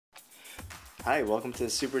Hi, welcome to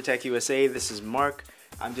Super Tech USA. This is Mark.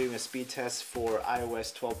 I'm doing a speed test for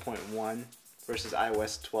iOS 12.1 versus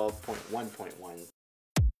iOS 12.1.1.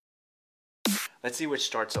 Let's see which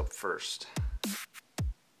starts up first.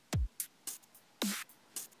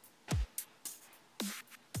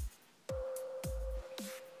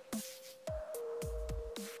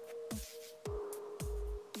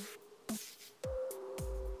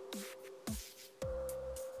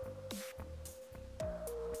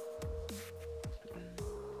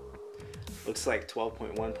 Looks like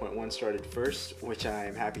 12.1.1 started first, which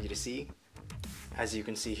I'm happy to see. As you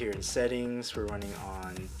can see here in settings, we're running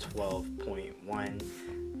on 12.1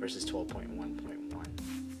 versus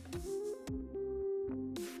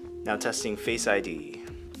 12.1.1. Now testing FaceID.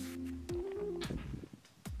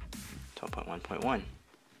 12.1.1.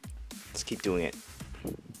 Let's keep doing it.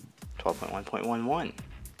 12.1.11. I'm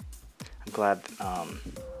glad,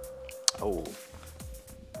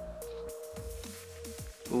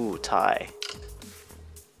 ooh, tie.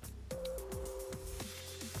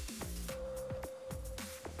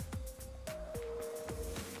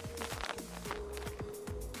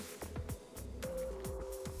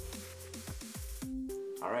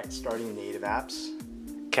 Alright, starting native apps.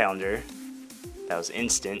 Calendar. That was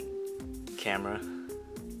instant. Camera.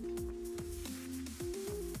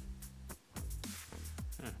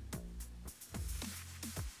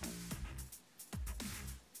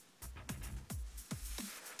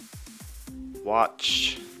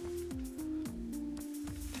 Watch.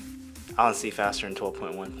 Honestly, faster in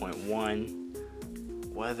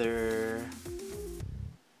 12.1.1. Weather.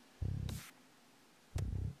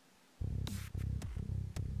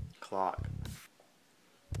 Clock.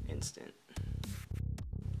 Instant.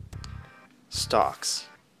 Stocks.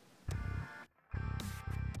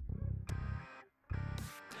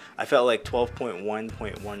 I felt like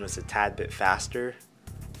 12.1.1 was a tad bit faster,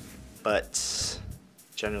 but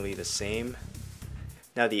generally the same.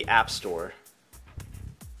 Now the App Store.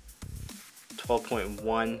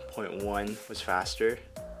 12.1.1 was faster.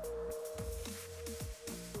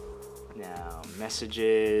 Now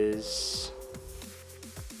messages,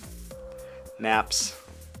 maps,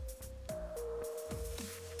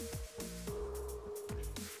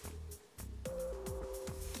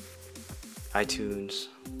 iTunes,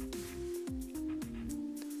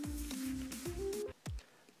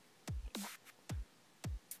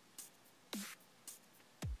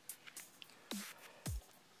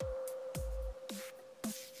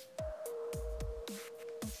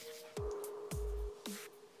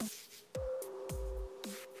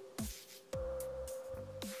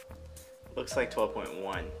 looks like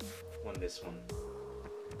 12.1 won this one.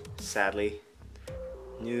 Sadly.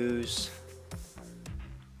 News.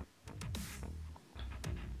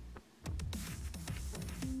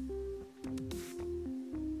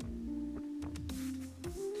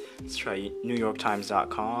 Let's try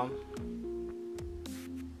NewYorkTimes.com.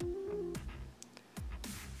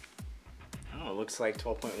 Oh, it looks like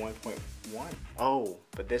 12.1.1. Oh,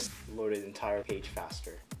 but this loaded the entire page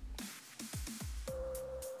faster.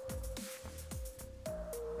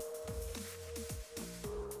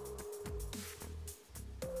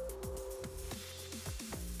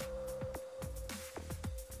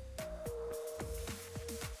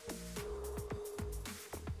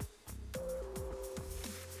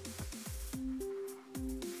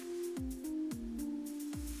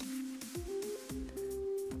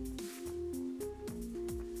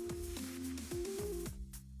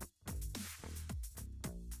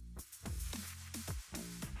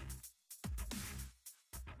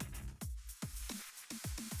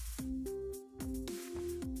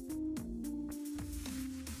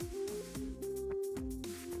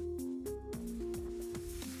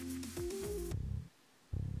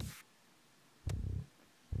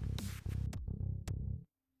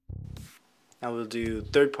 Now we'll do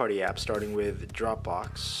third-party apps, starting with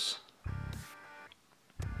Dropbox.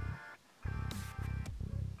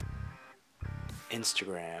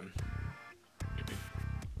 Instagram. I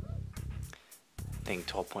think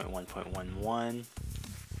 12.1.11.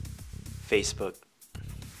 Facebook.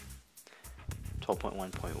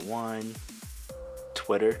 12.1.1.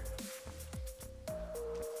 Twitter.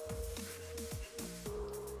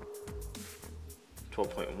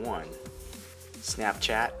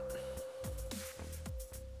 Snapchat.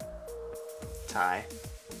 Tie.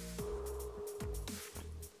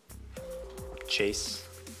 Chase.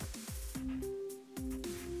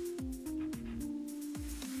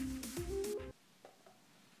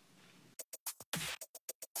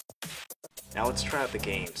 Now let's try out the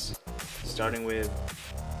games, starting with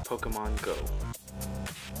Pokemon Go.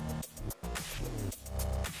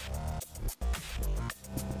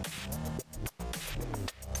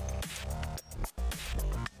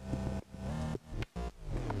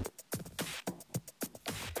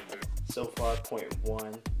 So far,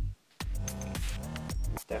 0.1.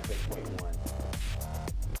 Definitely 0.1.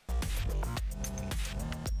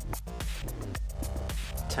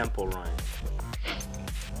 Temple Run.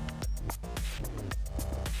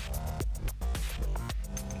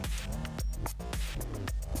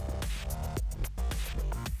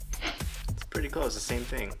 It's pretty close, the same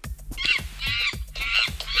thing.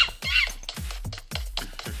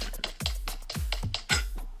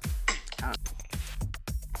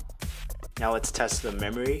 Now let's test the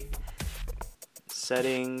memory.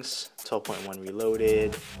 Settings, 12.1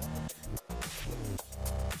 reloaded.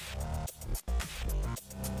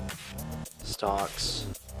 Stocks,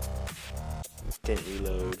 didn't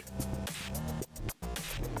reload.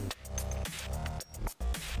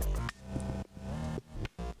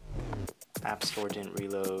 App Store didn't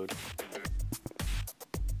reload.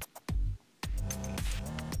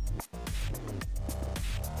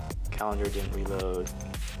 Calendar didn't reload.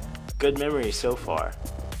 Good memory so far.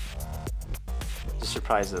 Just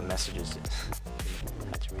surprised the messages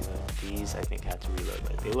had to reload. These I think had to reload,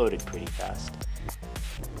 but they loaded pretty fast.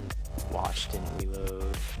 Watch didn't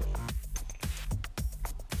reload.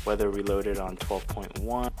 Weather reloaded on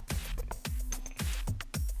 12.1.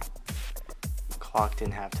 Clock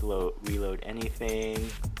didn't have to reload anything,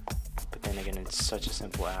 but then again, it's such a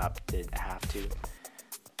simple app, didn't have to.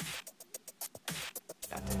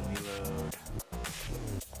 That didn't reload.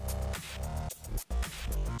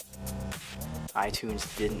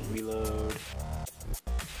 iTunes didn't reload.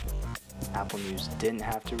 Apple News didn't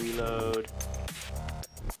have to reload.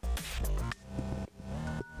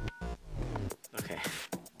 Okay.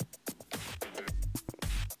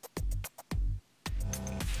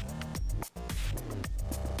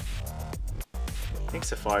 I think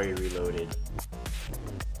Safari reloaded.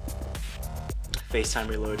 FaceTime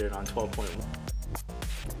reloaded on 12.1.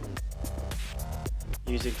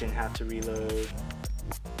 Music didn't have to reload.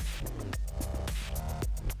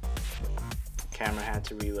 Camera had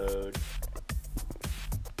to reload.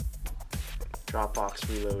 Dropbox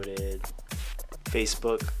reloaded.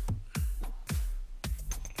 Facebook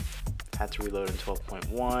had to reload in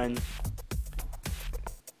 12.1.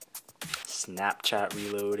 Snapchat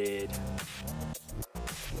reloaded.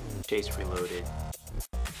 Chase reloaded.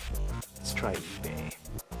 Let's try eBay.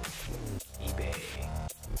 eBay.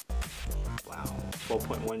 Wow.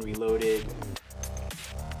 12.1 reloaded.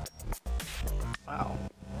 Wow.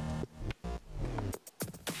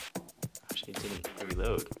 Actually didn't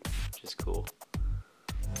reload, which is cool.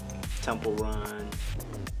 Temple Run.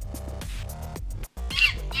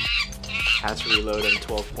 Had to reload on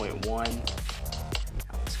 12.1.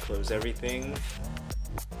 Now let's close everything.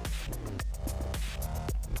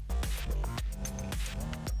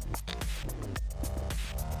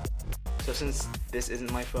 So since this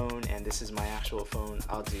isn't my phone and this is my actual phone,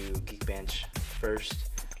 I'll do Geekbench first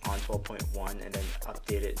on 12.1 and then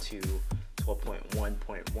update it to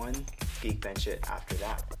 12.1.1, Geekbench it after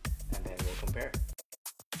that, and then we'll compare.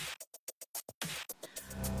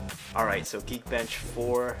 Alright, so Geekbench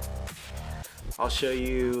 4, I'll show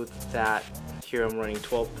you that here I'm running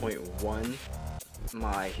 12.1,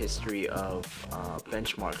 my history of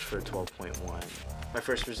benchmarks for 12.1. My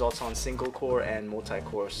first results on single core and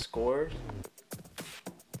multi-core scored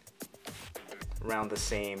around the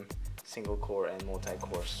same single core and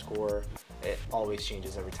multi-core score. It always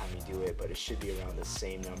changes every time you do it, but it should be around the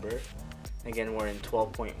same number. Again, we're in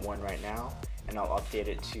 12.1 right now, and I'll update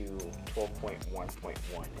it to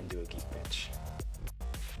 12.1.1 and do a Geekbench.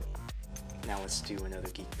 Now let's do another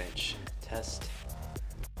Geekbench test.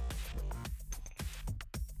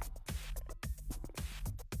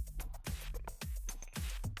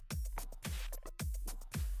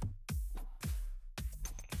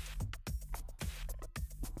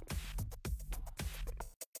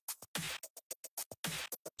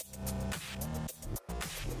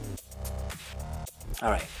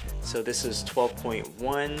 Alright, so this is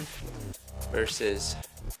 12.1 versus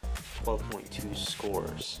 12.2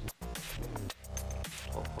 scores.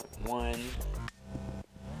 12.1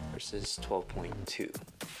 versus 12.2.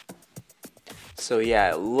 So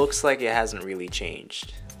yeah, it looks like it hasn't really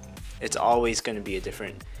changed. It's always going to be a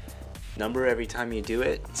different number every time you do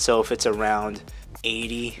it. So if it's around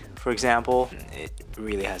 80, for example, it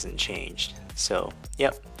really hasn't changed. So,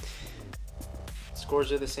 yep.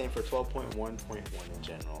 Scores are the same for 12.1.1 in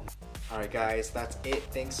general. Alright guys, that's it.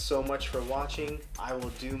 Thanks so much for watching. I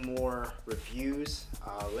will do more reviews.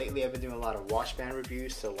 Lately I've been doing a lot of watch band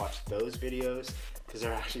reviews, so watch those videos because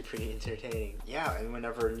they're actually pretty entertaining. Yeah, and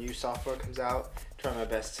whenever new software comes out, try my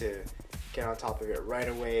best to get on top of it right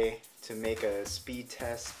away to make a speed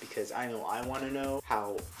test, because I know I want to know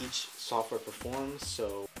how each software performs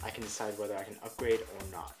so I can decide whether I can upgrade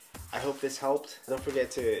or not. I hope this helped. Don't forget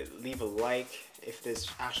to leave a like if this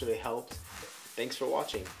actually helped. Thanks for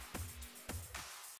watching.